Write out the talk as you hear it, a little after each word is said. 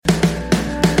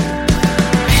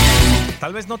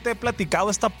Tal vez no te he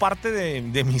platicado esta parte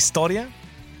de mi historia.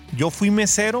 Yo fui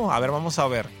mesero, a ver, vamos a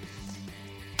ver.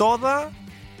 Toda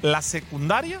la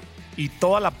secundaria y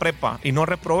toda la prepa y no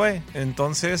reprobé.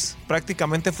 Entonces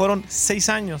prácticamente fueron 6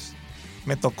 años.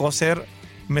 Me tocó ser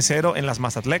mesero en las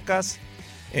Mazatlecas,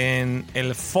 en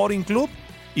el Foreign Club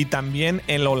y también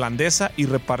en la Holandesa y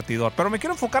repartidor. Pero me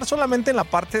quiero enfocar solamente en la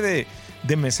parte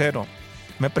de mesero.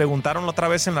 Me preguntaron otra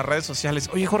vez en las redes sociales,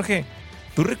 oye Jorge,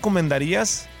 ¿tú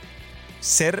recomendarías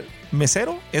ser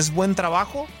mesero? ¿Es buen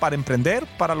trabajo para emprender,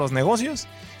 para los negocios?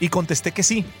 Y contesté que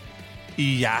sí.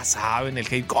 Y ya saben, el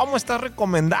hate, ¿cómo estás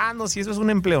recomendando si eso es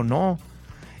un empleo? No,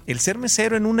 el ser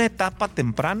mesero en una etapa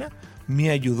temprana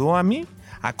me ayudó a mí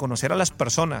a conocer a las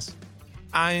personas,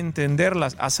 a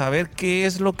entenderlas, a saber qué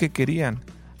es lo que querían,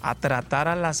 a tratar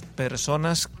a las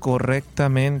personas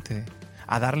correctamente,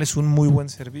 a darles un muy buen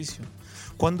servicio.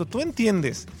 Cuando tú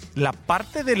entiendes la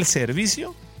parte del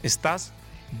servicio, estás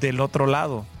del otro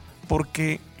lado,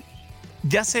 porque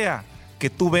ya sea que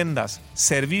tú vendas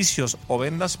servicios o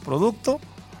vendas producto,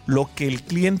 lo que el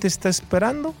cliente está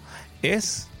esperando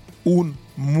es un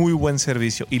muy buen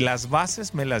servicio. Y las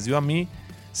bases me las dio a mí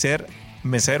ser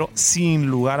mesero sin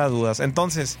lugar a dudas.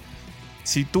 Entonces,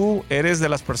 si tú eres de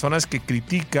las personas que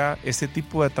critica este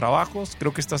tipo de trabajos,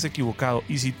 creo que estás equivocado.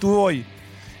 Y si tú hoy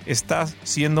estás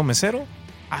siendo mesero,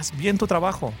 haz bien tu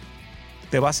trabajo.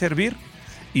 Te va a servir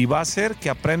y va a hacer que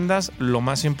aprendas lo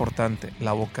más importante,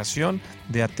 la vocación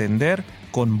de atender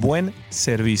con buen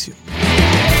servicio.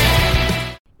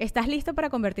 ¿Estás listo para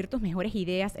convertir tus mejores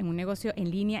ideas en un negocio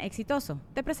en línea exitoso?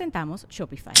 Te presentamos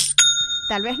Shopify.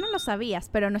 Tal vez no lo sabías,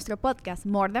 pero nuestro podcast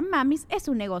More Than Mamis es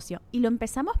un negocio y lo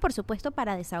empezamos por supuesto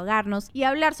para desahogarnos y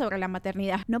hablar sobre la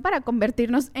maternidad, no para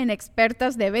convertirnos en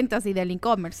expertas de ventas y del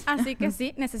e-commerce. Así que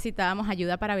sí, necesitábamos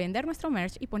ayuda para vender nuestro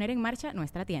merch y poner en marcha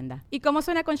nuestra tienda. ¿Y cómo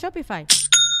suena con Shopify?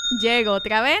 Llegó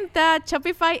otra venta.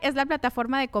 Shopify es la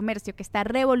plataforma de comercio que está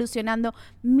revolucionando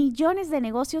millones de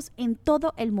negocios en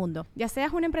todo el mundo. Ya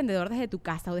seas un emprendedor desde tu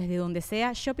casa o desde donde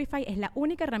sea, Shopify es la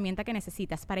única herramienta que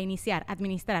necesitas para iniciar,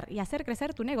 administrar y hacer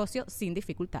crecer tu negocio sin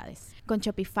dificultades. Con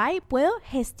Shopify puedo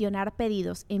gestionar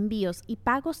pedidos, envíos y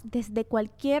pagos desde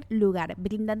cualquier lugar,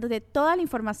 brindándote toda la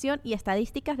información y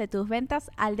estadísticas de tus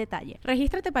ventas al detalle.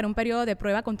 Regístrate para un periodo de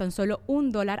prueba con tan solo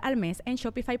 $1 al mes en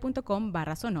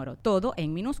shopify.com/sonoro, todo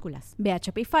en minúsculas. Ve a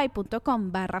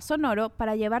shopify.com/sonoro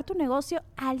para llevar tu negocio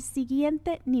al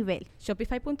siguiente nivel.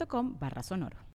 Shopify.com/sonoro.